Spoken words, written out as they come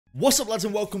What's up, lads,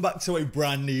 and welcome back to a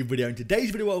brand new video. In today's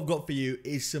video, what I've got for you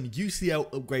is some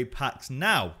UCL Upgrade packs.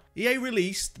 Now, EA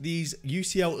released these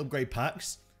UCL Upgrade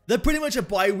packs. They're pretty much a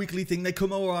bi-weekly thing. They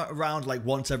come around like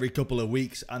once every couple of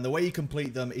weeks, and the way you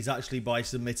complete them is actually by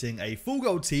submitting a full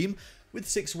gold team with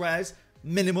 6 rares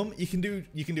minimum. You can do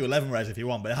 11 rares if you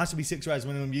want, but it has to be 6 rares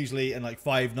minimum usually, and like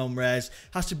 5 non-rares.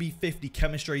 Has to be 50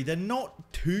 chemistry. They're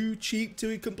not too cheap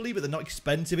to complete, but they're not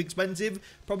expensive.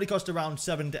 Probably cost around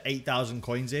 7,000 to 8,000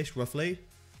 coins ish roughly.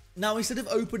 Now, instead of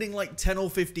opening like 10 or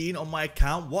 15 on my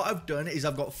account, what I've done is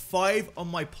I've got 5 on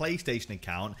my PlayStation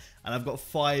account and I've got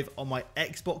 5 on my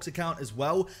Xbox account as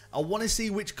well. I want to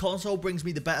see which console brings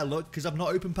me the better luck because I've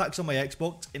not opened packs on my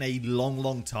Xbox in a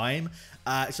long time.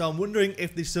 So I'm wondering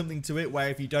if there's something to it where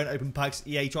if you don't open packs,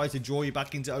 EA tries to draw you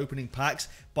back into opening packs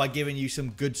by giving you some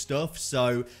good stuff.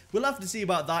 So we'll have to see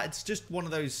about that. It's just one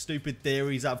of those stupid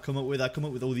theories that I've come up with. I come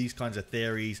up with all these kinds of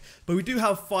theories. But we do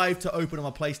have 5 to open on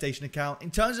my PlayStation account.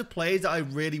 In terms of players that I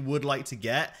really would like to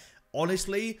get,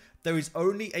 honestly, there is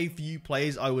only a few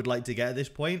players I would like to get at this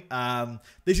point.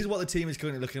 This is what the team is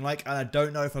currently looking like, and I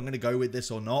don't know if I'm going to go with this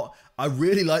or not. I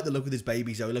really like the look of this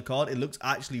Baby Zola card. It looks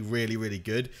actually really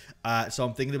good. So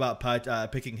I'm thinking about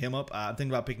picking him up. I'm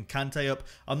thinking about picking Kante up.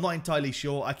 I'm not entirely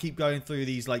sure. I keep going through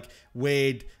these like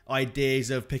weird ideas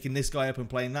of picking this guy up and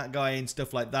playing that guy and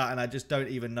stuff like that, and I just don't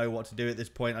even know what to do at this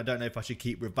point. I don't know if I should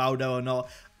keep Rivaldo or not.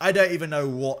 I don't even know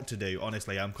what to do,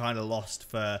 honestly. I'm kind of lost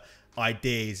for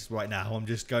ideas right now. I'm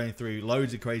just going through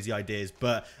loads of crazy ideas,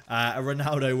 but a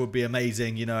Ronaldo would be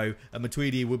amazing, you know, a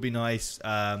Matuidi would be nice,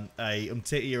 a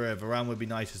Umtiti or a Varane would be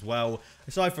nice as well.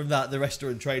 Aside from that, the rest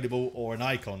are untradeable or an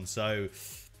icon, so,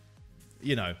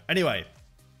 you know. Anyway,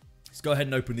 let's go ahead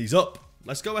and open these up.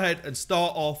 Let's go ahead and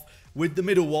start off with the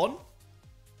middle one.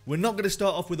 We're not going to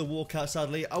start off with a walkout,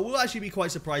 sadly. I will actually be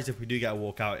quite surprised if we do get a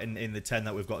walkout in the 10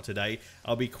 that we've got today.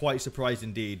 I'll be quite surprised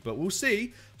indeed, but we'll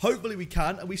see. Hopefully we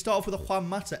can. And we start off with a Juan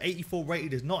Mata, 84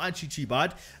 rated. Is not actually too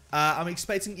bad. I'm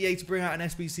expecting EA to bring out an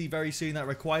SBC very soon that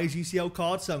requires UCL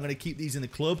cards, so I'm going to keep these in the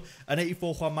club. An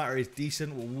 84 Juan Mata is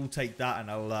decent. We'll take that, and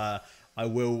I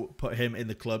will put him in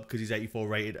the club because he's 84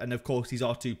 rated. And of course, these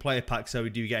are 2 player packs, so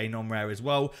we do get a non-rare as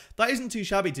well. That isn't too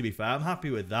shabby, to be fair. I'm happy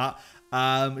with that.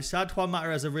 Sad Juan Mata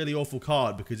has a really awful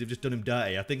card because they've just done him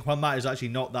dirty. I think Juan Mata is actually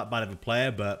not that bad of a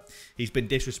player, but he's been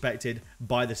disrespected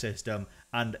by the system.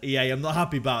 And EA, I'm not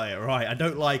happy about it, right? I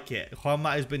don't like it. Juan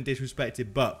Mata has been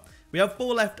disrespected, but we have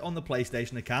 4 left on the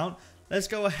PlayStation account. Let's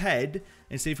go ahead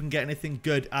and see if we can get anything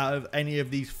good out of any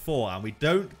of these 4. And we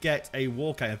don't get a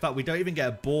walkout. In fact, we don't even get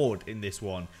a board in this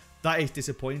one. That is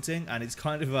disappointing, and it's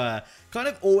kind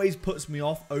of always puts me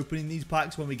off opening these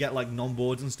packs when we get like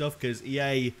non-boards and stuff, because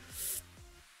EA,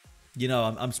 you know,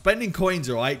 I'm spending coins,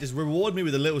 alright? Just reward me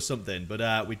with a little something.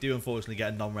 But we do unfortunately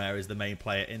get a non-rare as the main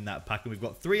player in that pack, and we've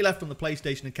got 3 left on the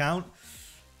PlayStation account.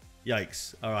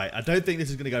 Yikes. Alright, I don't think this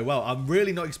is going to go well. I'm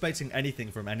really not expecting anything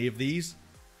from any of these.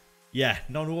 Yeah,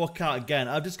 non-walkout again.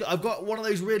 I've got one of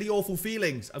those really awful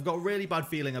feelings. I've got a really bad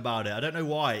feeling about it. I don't know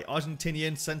why.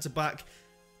 Argentinian centre-back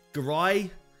Garay.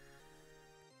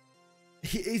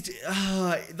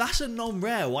 That's a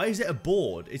non-rare. Why is it a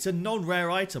board? It's a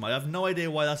non-rare item. I have no idea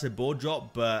why that's a board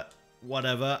drop, but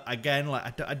whatever. Again,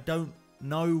 like I don't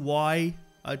know why.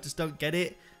 I just don't get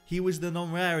it. He was the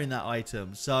non-rare in that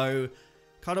item, so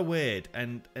kind of weird.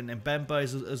 And Mbemba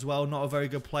is as well not a very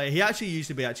good player. He actually used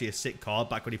to be a sick card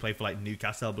back when he played for like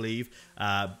Newcastle, I believe,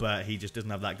 but he just doesn't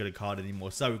have that good a card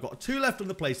anymore. So we've got 2 left on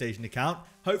the PlayStation account.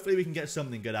 Hopefully we can get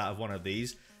something good out of one of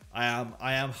these. I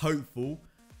am hopeful.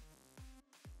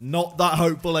 Not that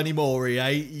hopeful anymore,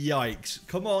 EA. Yikes.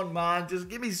 Come on, man. Just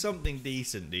give me something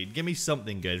decent, dude. Give me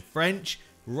something good. French,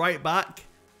 right back.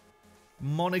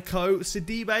 Monaco,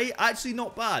 Sidibe. Actually,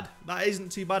 not bad. That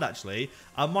isn't too bad, actually.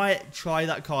 I might try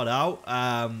that card out.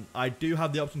 I do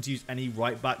have the option to use any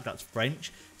right back that's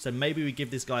French. So maybe we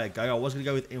give this guy a go. I was going to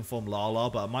go with Inform Lala,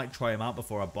 but I might try him out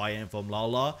before I buy Inform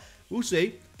Lala. We'll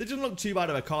see. That doesn't look too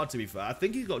bad of a card, to be fair. I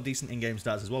think he's got decent in-game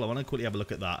stats as well. I want to quickly have a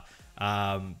look at that.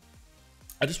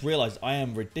 I just realized I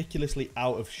am ridiculously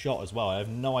out of shot as well. I have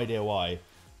no idea why.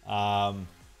 I'm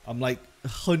like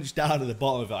hunched down at the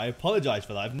bottom of it. I apologize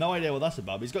for that. I have no idea what that's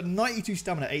about. But he's got 92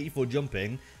 stamina, 84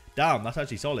 jumping. Damn, that's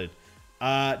actually solid.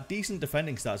 Decent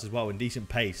defending stats as well and decent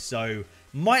pace. So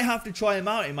might have to try him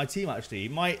out in my team,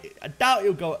 actually. I doubt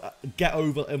he'll get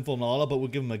over Informala, but we'll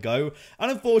give him a go.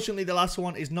 And unfortunately, the last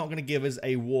one is not going to give us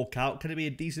a walkout. Can it be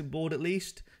a decent board at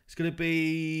least? It's going to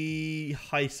be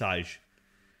Haisage.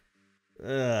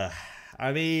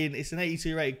 I mean, it's an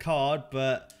 82 rated card,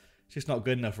 but It's just not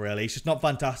good enough, really. It's just not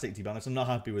fantastic, to be honest. I'm not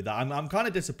happy with that. I'm kind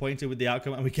of disappointed with the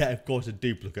outcome. And we get, of course, a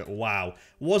duplicate. Wow.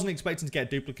 Wasn't expecting to get a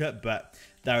duplicate, but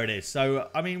there it is. So,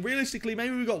 I mean, realistically,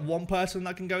 maybe we've got one person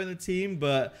that can go in the team,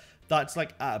 but that's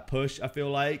like at a push, I feel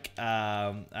like.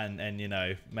 And you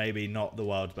know, maybe not the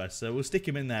world's best. So we'll stick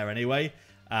him in there anyway.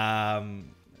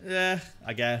 Yeah,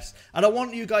 I guess. And I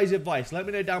want you guys' advice. Let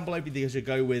me know down below if you think I should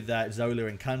go with Zola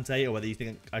and Kante, or whether you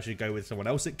think I should go with someone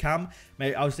else at cam.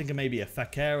 Maybe, I was thinking maybe a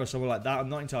Fekir or someone like that. I'm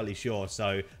not entirely sure.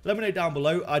 So let me know down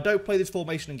below. I don't play this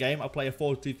formation in game. I play a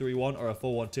 4-2-3-1 or a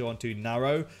 4-1-2-1-2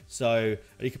 narrow. So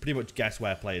you can pretty much guess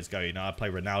where players go. You know, I play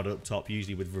Ronaldo up top,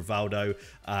 usually with Rivaldo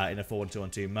in a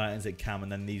 4-1-2-1-2. Mertens at cam,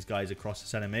 and then these guys across the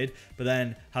centre mid. But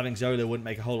then having Zola wouldn't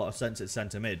make a whole lot of sense at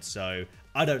centre mid. So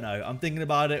I don't know. I'm thinking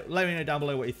about it. Let me know down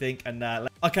below what you think. And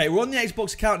okay, we're on the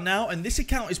Xbox account now, and this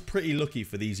account is pretty lucky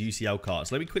for these UCL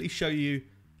cards. Let me quickly show you.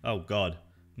 Oh God,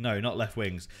 no, not left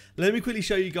wings. Let me quickly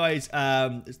show you guys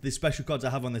the special cards I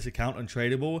have on this account,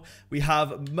 untradeable. We have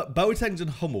Boatengs and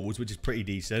Hummels, which is pretty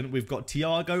decent. We've got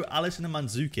Thiago, Alisson, and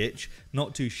Mandzukic,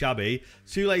 not too shabby.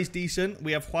 Sule's decent.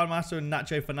 We have Juan Mata and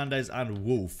Nacho Fernandez and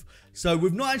Wolf. So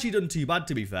we've not actually done too bad,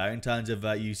 to be fair, in terms of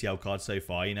UCL cards so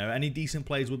far. You know, any decent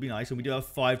players would be nice, and we do have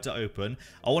 5 to open.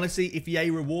 I want to see if EA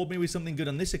reward me with something good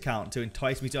on this account to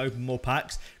entice me to open more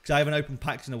packs, because I haven't opened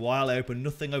packs in a while. I opened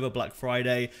nothing over Black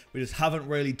Friday. We just haven't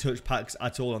really touched packs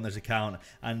at all on this account,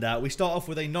 and we start off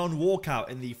with a non-walkout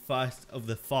in the first of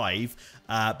the 5,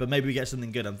 but maybe we get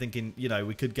something good. I'm thinking, you know,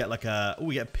 we could get like a... Oh,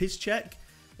 we get a piss check.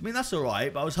 I mean, that's all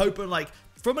right, but I was hoping, like,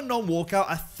 from a non-walkout,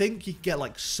 I think you could get,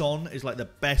 like, Son is, like, the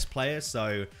best player.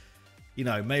 So, you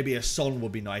know, maybe a Son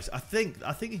would be nice. I think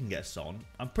you can get Son.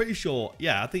 I'm pretty sure.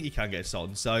 Yeah, I think you can get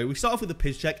Son. So, we start off with the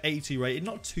pitch check, 82 rated.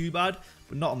 Not too bad,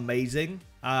 but not amazing.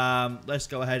 Let's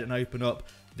go ahead and open up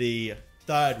the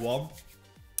third one.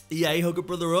 EA, hug a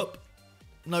brother up.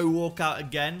 No walkout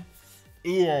again.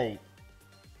 EA.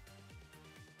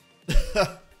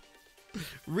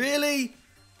 Really?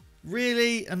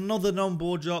 Really? Another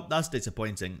non-board drop? That's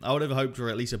disappointing. I would have hoped for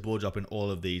at least a board drop in all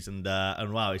of these. And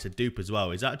wow, it's a dupe as well.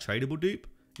 Is that a tradable dupe?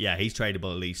 Yeah, he's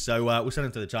tradable at least. So we'll send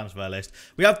him to the transfer list.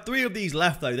 We have 3 of these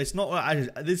left, though. This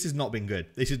has not been good.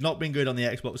 This has not been good on the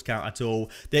Xbox count at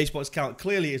all. The Xbox count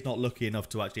clearly is not lucky enough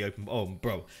to actually open... Oh,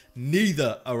 bro.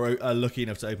 Neither are lucky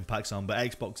enough to open packs on, but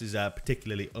Xbox is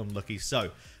particularly unlucky.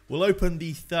 So we'll open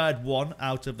the third one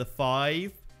out of the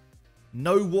 5.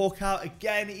 No walkout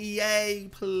again, EA.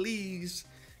 Please.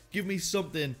 Give me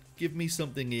something. Give me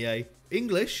something, EA.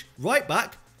 English. Right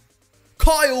back.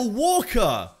 Kyle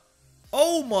Walker.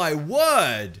 Oh, my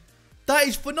word. That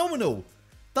is phenomenal.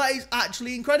 That is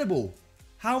actually incredible.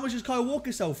 How much does Kyle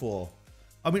Walker sell for?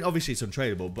 I mean, obviously it's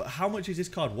untradeable, but how much is this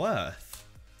card worth?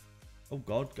 Oh,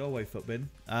 God. Go away, Footbin.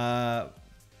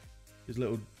 There's a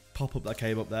little pop-up that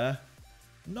came up there.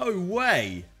 No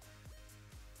way.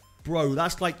 Bro,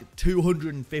 that's like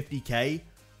 250k.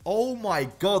 Oh my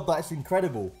God, that's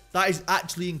incredible. That is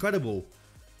actually incredible.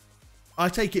 I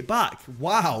take it back.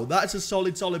 Wow, that's a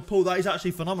solid pull. That is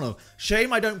actually phenomenal.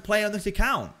 Shame I don't play on this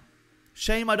account.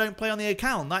 Shame I don't play on the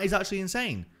account. That is actually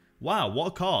insane. Wow, what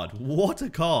a card. What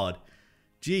a card.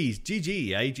 Jeez,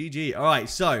 GG, eh? GG. All right,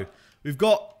 so we've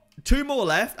got 2 more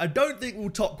left. I don't think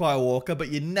we'll top Kyle Walker, but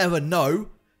you never know.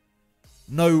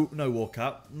 No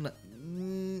walkout.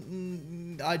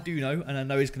 I do know, and I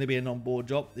know it's going to be a non-board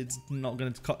drop. It's not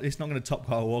going to top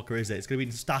Kyle Walker, is it? It's going to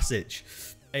be Stasic,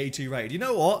 82 rated. You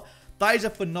know what? That is a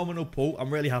phenomenal pull.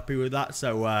 I'm really happy with that.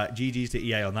 So GG's to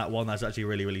EA on that one. That's actually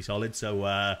really solid.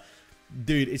 So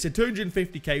dude, it's a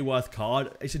 250k worth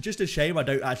card. It's just a shame I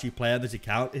don't actually play on this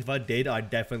account. If I did, I'd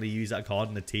definitely use that card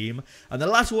in the team. And the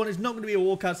last one is not going to be a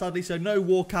walkout, sadly. So no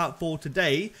walkout for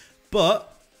today.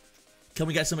 But can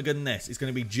we get something good in this? It's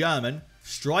going to be German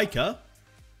striker.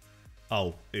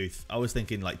 Oh, oof. I was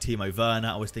thinking like Timo Werner.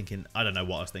 I was thinking, I don't know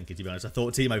what I was thinking, to be honest. I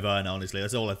thought Timo Werner, honestly.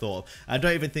 That's all I thought. I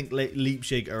don't even think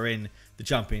Leipzig are in the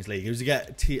Champions League. As we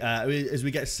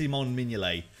get Simon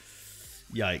Mignolet.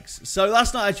 Yikes. So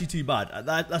that's not actually too bad.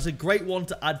 That's a great one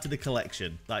to add to the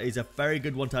collection. That is a very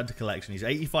good one to add to collection. He's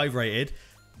 85 rated.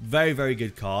 Very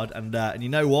good card. And you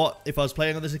know what? If I was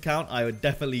playing on this account, I would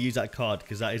definitely use that card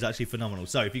because that is actually phenomenal.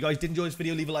 So if you guys did enjoy this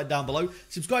video, leave a like down below.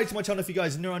 Subscribe to my channel if you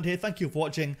guys are new around here. Thank you for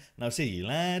watching, and I'll see you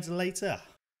lads later.